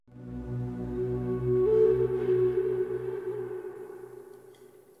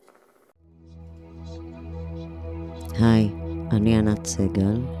היי, אני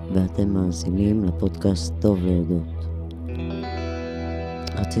Anatsegalis, ואתם מאזינים לפודקאסט טוב להודות.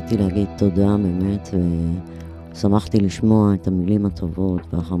 רציתי להגיד תודה באמת, ושמחתי לשמוע את המילים הטובות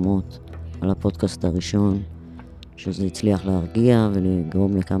והחמות על הפודקאסט הראשון, שזה הצליח להרגיע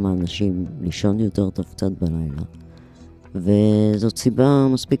ולגרום לכמה אנשים לישון יותר טוב קצת בלילה. וזאת סיבה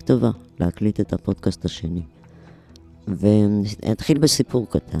מספיק טובה להקליט את הפודקאסט השני. ואתחיל בסיפור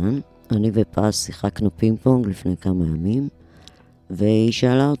קטן. אני ופס שיחקנו פינג פונג לפני כמה ימים, והיא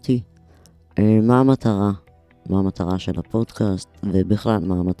שאלה אותי מה המטרה? מה המטרה של הפודקאסט, ובכלל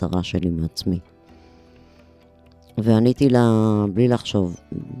מה המטרה שלי מעצמי. ועניתי לה בלי לחשוב,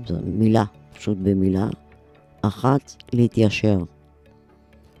 מילה, פשוט במילה אחת, להתיישר.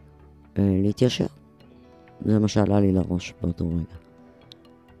 להתיישר. זה מה שעלה לי לראש באותו רגע.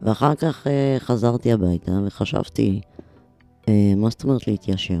 ואחר כך חזרתי הביתה וחשבתי, מה זאת אומרת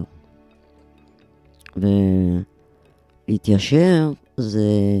להתיישר? ולהתיישר זה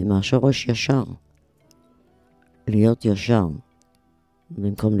מהשורש ישר. להיות ישר,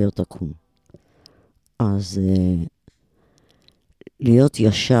 במקום להיות עקום. אז להיות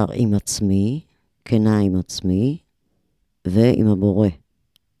ישר עם עצמי, כנה עם עצמי, ועם הבורא.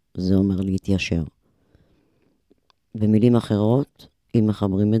 זה אומר להתיישר. במילים אחרות, אם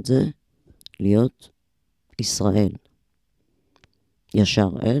מחברים את זה, להיות ישראל. ישר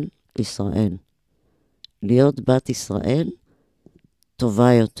אל ישראל. להיות בת ישראל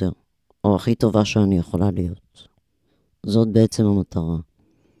טובה יותר, או הכי טובה שאני יכולה להיות. זאת בעצם המטרה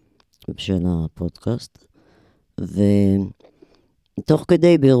של הפודקאסט. ותוך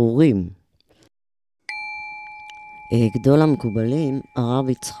כדי בירורים, גדול המקובלים, הרב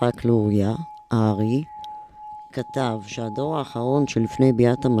יצחק לוריה, הארי, כתב שהדור האחרון שלפני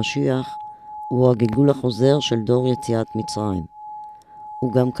ביאת המשיח הוא הגלגול החוזר של דור יציאת מצרים.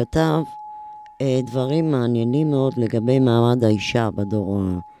 הוא גם כתב דברים מעניינים מאוד לגבי מעמד האישה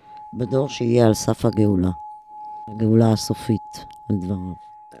בדור שיהיה על סף הגאולה. הגאולה הסופית, לדבריו.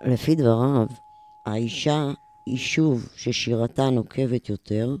 לפי דבריו, האישה היא שוב ששירתה נוקבת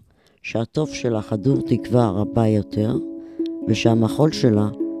יותר, שהטוב שלה חדור תקווה רבה יותר, ושהמחול שלה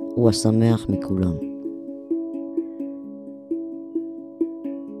הוא השמח מכולם.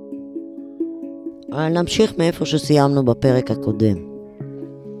 נמשיך מאיפה שסיימנו בפרק הקודם.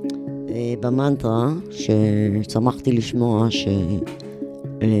 במנטרה ששמחתי לשמוע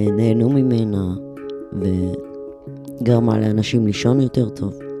שנהנו ממנה וגרמה לאנשים לישון יותר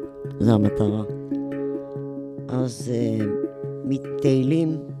טוב. זו המטרה. אז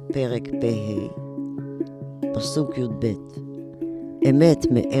מתהילים פרק פ"ה, פסוק י"ב. אמת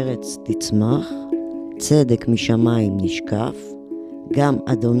מארץ תצמח, צדק משמיים נשקף, גם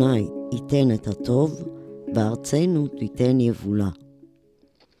אדוני ייתן את הטוב, בארצנו תיתן יבולה.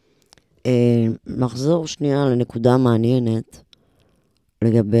 נחזור שנייה לנקודה מעניינת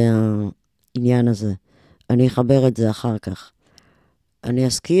לגבי העניין הזה. אני אחבר את זה אחר כך. אני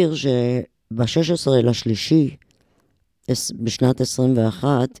אזכיר שב-16 לשלישי בשנת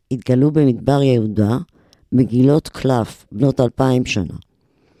 21 התגלו במדבר יהודה מגילות קלף בנות 2000 שנה,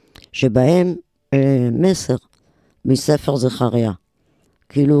 שבהם מסר מספר זכריה.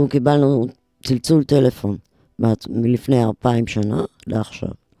 כאילו קיבלנו צלצול טלפון מלפני 2000 שנה לעכשיו.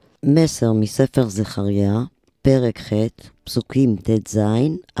 מסר מספר זכריה, פרק ח', פסוקים ט"ז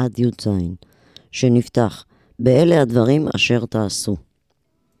עד י"ז, שנפתח, באלה הדברים אשר תעשו.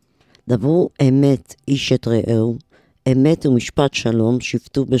 דברו אמת איש את רעהו, אמת ומשפט שלום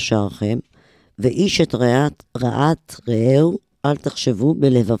שפטו בשערכם, ואיש את רעת רעהו אל תחשבו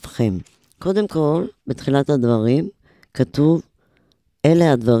בלבבכם. קודם כל, בתחילת הדברים, כתוב,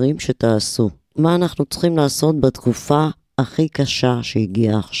 אלה הדברים שתעשו. מה אנחנו צריכים לעשות בתקופה הכי קשה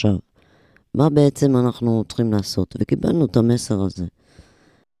שהגיעה עכשיו? מה בעצם אנחנו צריכים לעשות? וקיבלנו את המסר הזה.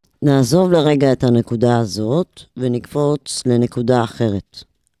 נעזוב לרגע את הנקודה הזאת ונקפוץ לנקודה אחרת.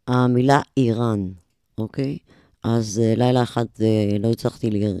 המילה איראן, אוקיי? אז לילה אחד לא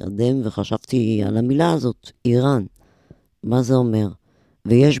הצלחתי להירדם וחשבתי על המילה הזאת, איראן. מה זה אומר?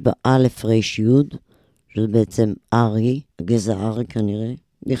 ויש בה א' ר' י', שזה בעצם ארי, גזע ארי כנראה.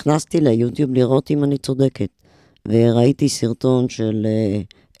 נכנסתי ליוטיוב לראות אם אני צודקת. וראיתי סרטון של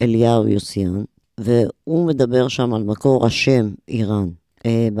אליהו יוסיאן, והוא מדבר שם על מקור השם איראן.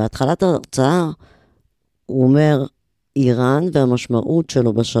 בהתחלת ההרצאה הוא אומר איראן, והמשמעות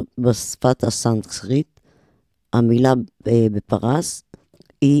שלו בשפת הסנסקריט, המילה בפרס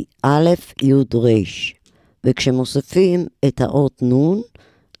היא א' י' ר', וכשמוסיפים את האות נון,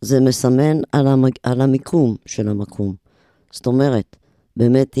 זה מסמן על המיקום של המקום. זאת אומרת,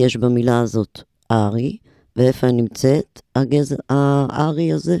 באמת יש במילה הזאת ארי, ואיפה נמצאת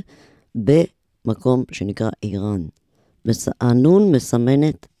הארי הזה? במקום שנקרא איראן. הנון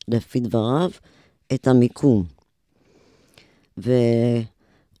מסמנת לפי דבריו את המיקום. והוא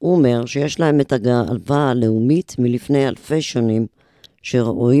אומר שיש להם את הגאווה הלאומית מלפני אלפי שנים,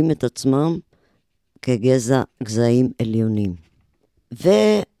 שרואים את עצמם כגזע גזעים עליונים.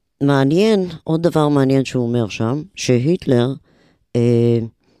 ומעניין, עוד דבר מעניין שהוא אומר שם, שהיטלר,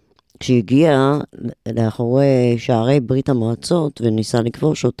 כשהגיע לאחורי שערי ברית המועצות וניסה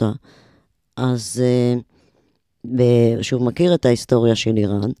לכבוש אותה, אז שהוא מכיר את ההיסטוריה של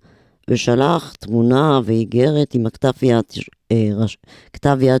איראן, ושלח תמונה ואיגרת עם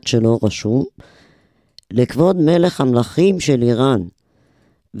כתב יד שלו רשום, לכבוד מלך המלכים של איראן,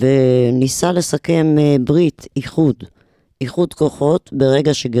 וניסה לסכם ברית, איחוד כוחות,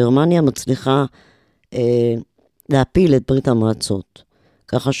 ברגע שגרמניה מצליחה להפיל את ברית המועצות,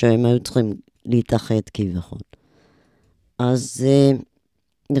 ככה שהם היו צריכים להתאחד כביכול. אז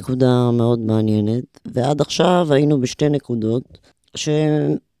נקודה מאוד מעניינת, ועד עכשיו היינו בשתי נקודות,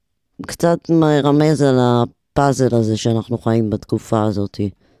 שקצת מרמז על הפאזל הזה שאנחנו חיים בתקופה הזאת,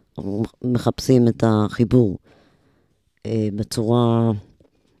 אנחנו מחפשים את החיבור בצורה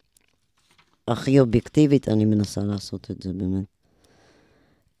הכי אובייקטיבית, אני מנסה לעשות את זה באמת.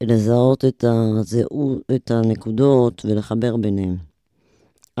 לזהות את הנקודות ולחבר ביניהם.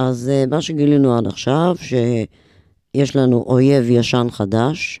 אז מה שגילינו עד עכשיו, שיש לנו אויב ישן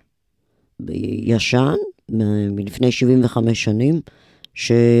חדש, ישן, מלפני 75 שנים,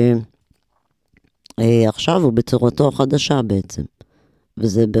 שעכשיו הוא בצורתו החדשה בעצם,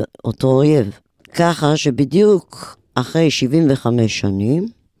 וזה אותו אויב. ככה שבדיוק אחרי 75 שנים,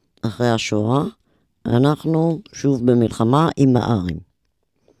 אחרי השואה, אנחנו שוב במלחמה עם הארים.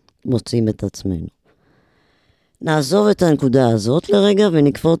 מוצאים את עצמנו. נעזוב את הנקודה הזאת לרגע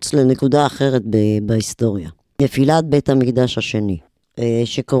ונקפוץ לנקודה אחרת בהיסטוריה. נפילת בית המקדש השני.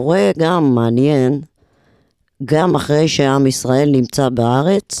 שקורה גם מעניין, גם אחרי שעם ישראל נמצא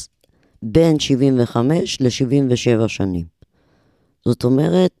בארץ, בין 75 ל-77 שנים. זאת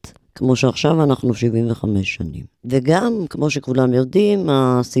אומרת, כמו שעכשיו אנחנו 75 שנים. וגם, כמו שכולם יודעים,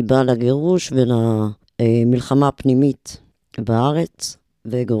 הסיבה לגירוש ולמלחמה פנימית בארץ,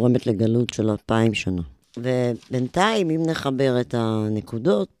 וגורמת לגלות של 2000 שנה. ובינתיים, אם נחבר את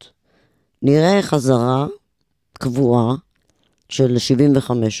הנקודות, נראה חזרה קבועה של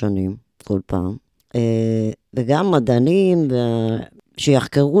 75 שנים כל פעם. וגם מדענים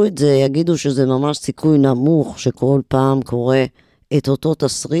שיחקרו את זה, יגידו שזה ממש סיכוי נמוך, שכל פעם קורה את אותו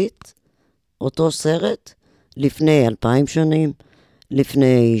תסריט, אותו סרט, לפני 2000 שנים,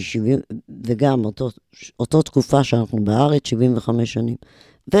 לפני 70, וגם אותו תקופה שאנחנו בארץ, 75 שנים,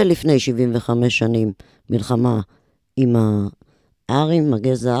 ולפני 75 שנים מלחמה עם הארים,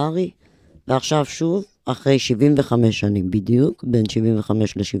 הגזע הארי, ועכשיו שוב, אחרי 75 שנים בדיוק, בין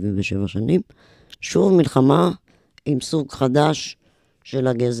 75 ל-77 שנים, שוב מלחמה עם סוג חדש של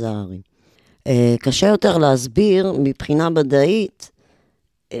הגזע הארי. קשה יותר להסביר מבחינה מדעית,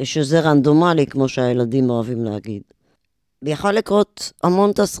 שזה רנדומלי, כמו שהילדים אוהבים להגיד. ויכול לקרות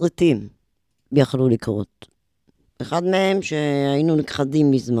המון תסריטים, יכלו לקרות. אחד מהם שהיינו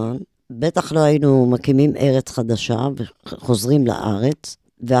נכחדים מזמן, בטח לא היינו מקימים ארץ חדשה וחוזרים לארץ,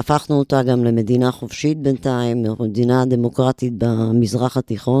 והפכנו אותה גם למדינה חופשית בינתיים, מדינה דמוקרטית במזרח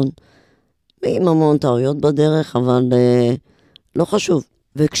התיכון, עם המון טעויות בדרך, אבל לא חשוב.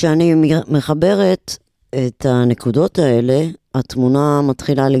 וכשאני מחברת את הנקודות האלה, התמונה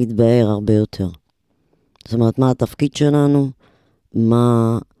מתחילה להתבהר הרבה יותר. זאת אומרת, מה התפקיד שלנו,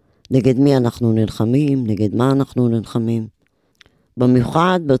 נגד מי אנחנו נלחמים, נגד מה אנחנו נלחמים.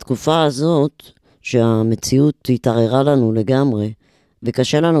 במיוחד בתקופה הזאת, שהמציאות התערערה לנו לגמרי,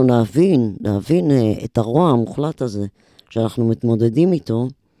 וקשה לנו להבין את הרוע המוחלט הזה, שאנחנו מתמודדים איתו,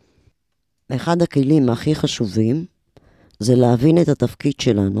 אחד הכלים הכי חשובים, זה להבין את התפקיד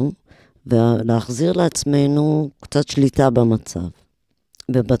שלנו, ולהחזיר לעצמנו קצת שליטה במצב.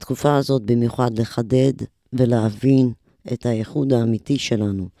 ובתקופה הזאת במיוחד לחדד ולהבין את הייחוד האמיתי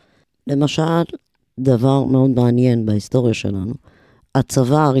שלנו. למשל, דבר מאוד מעניין בהיסטוריה שלנו,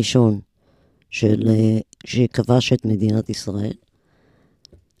 הצבא הראשון שכבש את מדינת ישראל,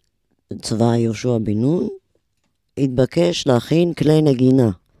 צבא יהושע בן נון, התבקש להכין כלי נגינה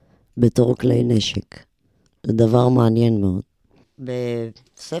בתור כלי נשק. זה דבר מעניין מאוד.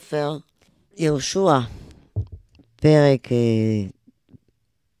 בספר יהושע, פרק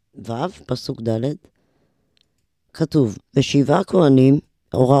ו', פסוק ד', כתוב, ושבעה כהנים,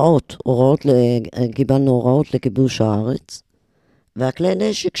 קיבלנו הוראות לכיבוש הארץ, והכלי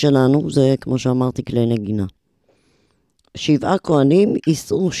נשק שלנו זה, כמו שאמרתי, כלי נגינה. 7 כהנים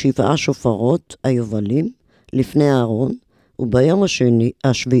יישאו 7 שופרות היובלים לפני הארון, וביום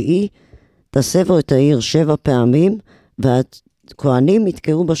השביעי תסבו את העיר 7 פעמים, והכהנים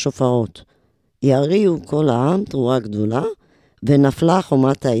יתקעו בשופרות. יריעו כל העם תרועה גדולה, ונפלה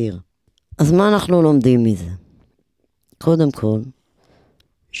חומת העיר. אז מה אנחנו לומדים מזה? קודם כל,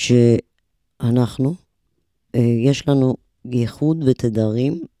 שאנחנו, יש לנו ייחוד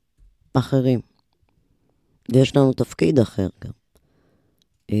ותדרים אחרים. ויש לנו תפקיד אחר גם.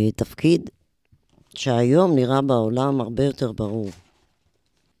 תפקיד שהיום נראה בעולם הרבה יותר ברור.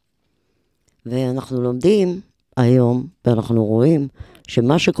 ואנחנו לומדים היום, ואנחנו רואים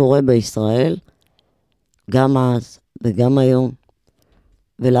שמה שקורה בישראל, גם אז וגם היום,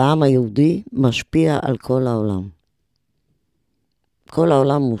 ולעם היהודי משפיע על כל העולם. כל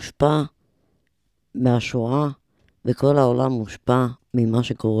העולם מושפע מהשואה, וכל העולם מושפע ממה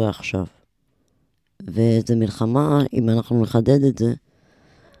שקורה עכשיו. וזו מלחמה, אם אנחנו נחדד את זה,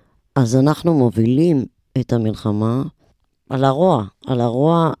 אז אנחנו מובילים את המלחמה על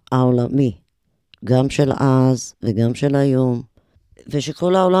הרוע העולמי, גם של אז וגם של היום,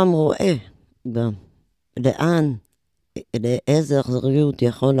 ושכל העולם רואה גם לאיזה אכזריות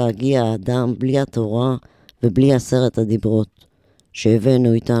יכול להגיע האדם בלי התורה ובלי 10 הדיברות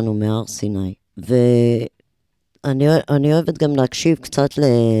שהבאנו איתנו מהר סיני. ואני אוהבת גם להקשיב קצת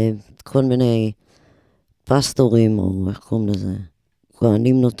לכל מיני פסטורים, או איך קוראים לזה,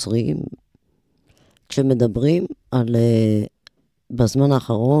 כהנים נוצריים, כשמדברים בזמן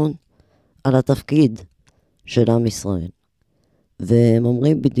האחרון על התפקיד של עם ישראל. והם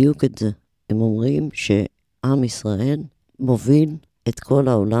אומרים בדיוק את זה. הם אומרים שעם ישראל מוביל את כל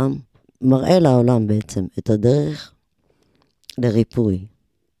העולם, מראה לעולם בעצם את הדרך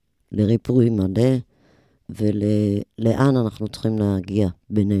לריפוי מלא, ולאן אנחנו צריכים להגיע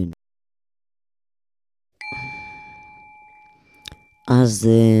בינינו. אז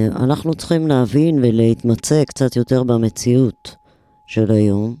אנחנו צריכים להבין ולהתמצא קצת יותר במציאות של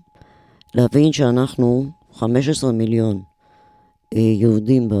היום, להבין שאנחנו 15 מיליון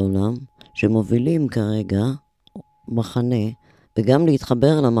יהודים בעולם, שמובילים כרגע מחנה, וגם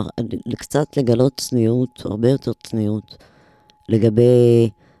להתחבר קצת לגלות צניעות, הרבה יותר צניעות, לגבי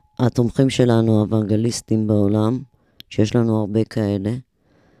התומכים שלנו, האוונגליסטים בעולם, שיש לנו הרבה כאלה,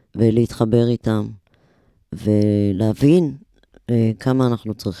 ולהתחבר איתם, ולהבין כמה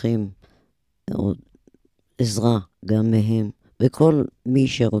אנחנו צריכים עזרה גם מהם, וכל מי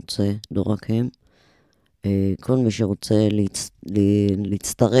שרוצה, לא רק הם, כל מי שרוצה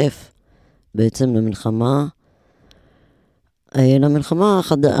להצטרף בעצם למלחמה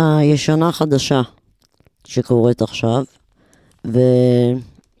הישנה החדשה שקורית עכשיו,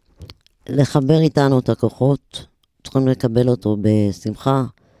 ולחבר איתנו את הכוחות, צריכים לקבל אותו בשמחה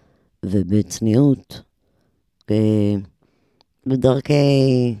ובצניעות,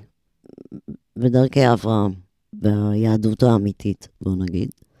 בדרכי אברהם, והיהדות האמיתית, בוא נגיד.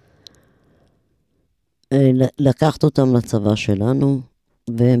 לקחת אותם לצבא שלנו,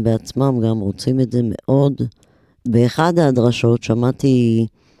 והם בעצמם גם רוצים את זה מאוד. באחד הדרשות שמעתי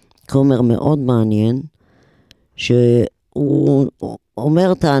כומר מאוד מעניין, שהוא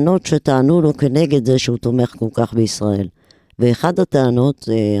אומר טענות שטענו לו כנגד זה שהוא תומך כל כך בישראל. ואחד הטענות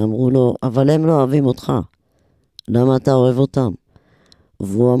אמרו לו, אבל הם לא אוהבים אותך. למה אתה אוהב אותם?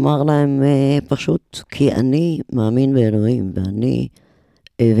 והוא אמר להם פשוט, כי אני מאמין באלוהים,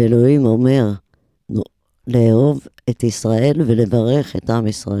 ואלוהים אומר לאהוב את ישראל ולברך את עם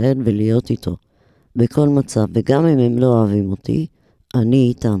ישראל ולהיות איתו בכל מצב, וגם אם הם לא אוהבים אותי, אני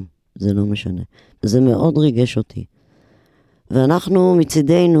איתם, זה לא משנה. זה מאוד ריגש אותי. ואנחנו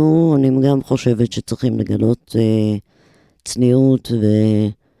מצידנו, אני גם חושבת שצריכים לגלות צניעות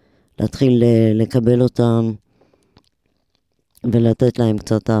ולהתחיל לקבל אותם ולתת להם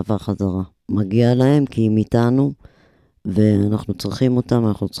קצת אהבה חזרה. מגיע להם כי הם איתנו, ואנחנו צריכים אותם,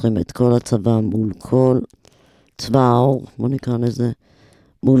 אנחנו צריכים את כל הצבא מול כל צבא האור, בוא נקרא לזה,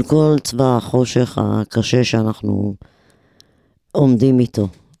 מול כל צבא החושך הקשה שאנחנו עומדים איתו.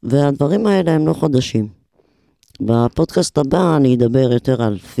 והדברים האלה הם לא חדשים. בפודקאסט הבא אני אדבר יותר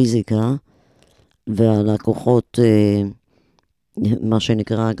על פיזיקה, ועל הכוחות, מה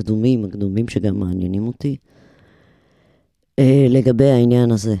שנקרא הקדומים שגם מעניינים אותי, לגבי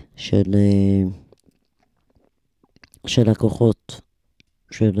העניין הזה של הכוחות,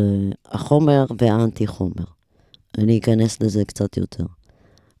 של החומר והאנטי חומר. אני אכנס לזה קצת יותר.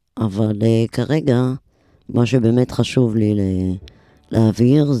 אבל כרגע, מה שבאמת חשוב לי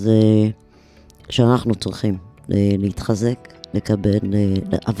להעביר זה שאנחנו צריכים להתחזק, לקבל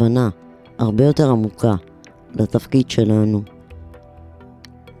להבנה הרבה יותר עמוקה לתפקיד שלנו,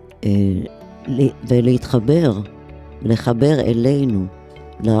 ולהתחבר, לחבר אלינו,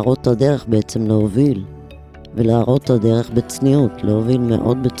 להראות את הדרך בעצם להוביל, ולהראות את הדרך בצניעות, להוביל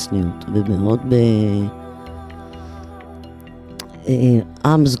מאוד בצניעות, ומאוד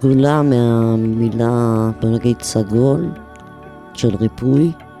עם סגולה מהמילה, בוא נגיד, סגול, של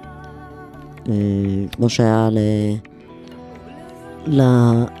ריפוי, כמו שהיה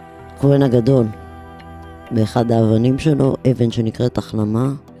לכהן הגדול, באחד האבנים שלו, אבן שנקראת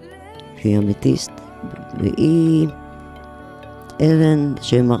החלמה, שהיא המתיסט, והיא אבן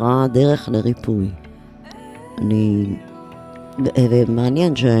שמראה דרך לריפוי.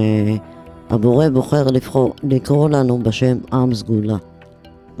 ומעניין שהבורא בוחר לקרוא לנו בשם עם סגולה.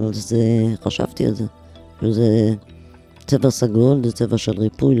 אז חשבתי על זה, שזה צבע סגול, זה צבע של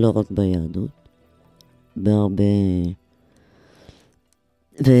ריפוי, לא רק ביהדות, בהרבה.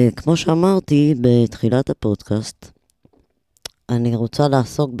 וכמו שאמרתי בתחילת הפודקאסט, אני רוצה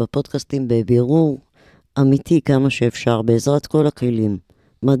לעסוק בפודקאסטים בבירור אמיתי כמה שאפשר, בעזרת כל הכלים,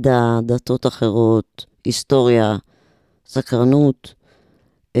 מדע, דתות אחרות, היסטוריה, סקרנות,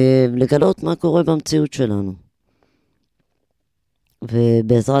 לגלות מה קורה במציאות שלנו.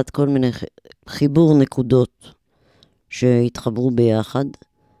 ובעזרת כל מיני חיבור נקודות שהתחברו ביחד,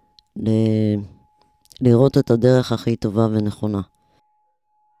 לראות את הדרך הכי טובה ונכונה.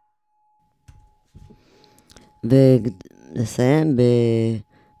 ולסיים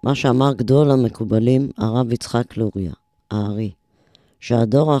במה שאמר גדול המקובלים, הרב יצחק לוריה, הארי,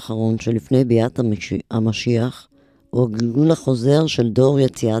 שהדור האחרון שלפני ביאת המשיח הוא הגלגול החוזר של דור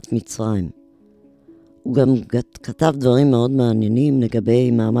יציאת מצרים. הוא גם כתב דברים מאוד מעניינים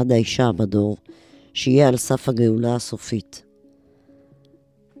לגבי מעמד האישה בדור, שיהיה על סף הגאולה הסופית.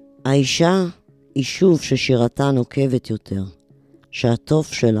 האישה היא שוב ששירתה נוקבת יותר, שהטוב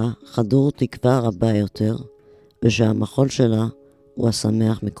שלה חדור תקווה רבה יותר, ושהמחול שלה הוא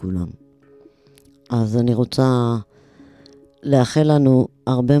השמח מכולם. אז אני רוצה לאחל לנו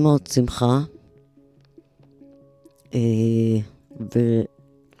הרבה מאוד שמחה,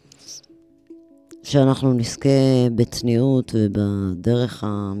 ושאנחנו נזכה בצניעות ובדרך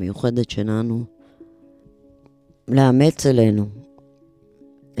המיוחדת שלנו לאמץ אלינו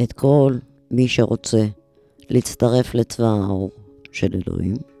את כל מי שרוצה להצטרף לצבא האור של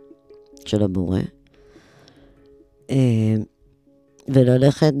אלוהים, של הבורא,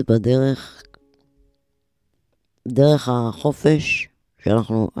 וללכת דרך החופש,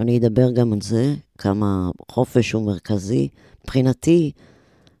 אני אדבר גם על זה, כמה חופש הוא מרכזי. מבחינתי,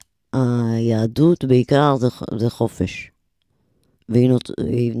 היהדות בעיקר זה חופש. והיא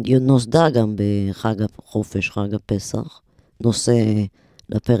נוסדה גם בחג החופש, חג הפסח, נושא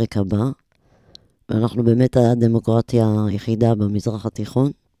לפרק הבא. ואנחנו באמת הדמוקרטיה היחידה במזרח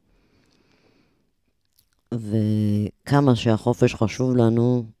התיכון. וכמה שהחופש חשוב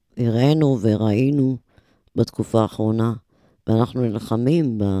לנו, הראינו וראינו בתקופה האחרונה, ואנחנו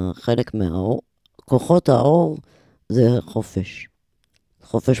נלחמים בחלק מהאור. כוחות האור זה חופש,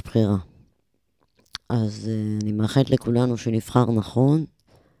 חופש בחירה. אז אני מאחלת לכולנו שנבחר נכון,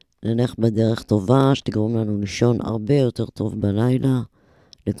 נלך בדרך טובה, שתגרום לנו לישון הרבה יותר טוב בלילה,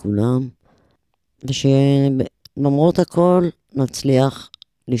 לכולם, ושלמרות הכל נצליח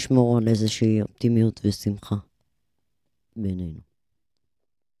לשמור על איזושהי אופטימיות ושמחה בינינו.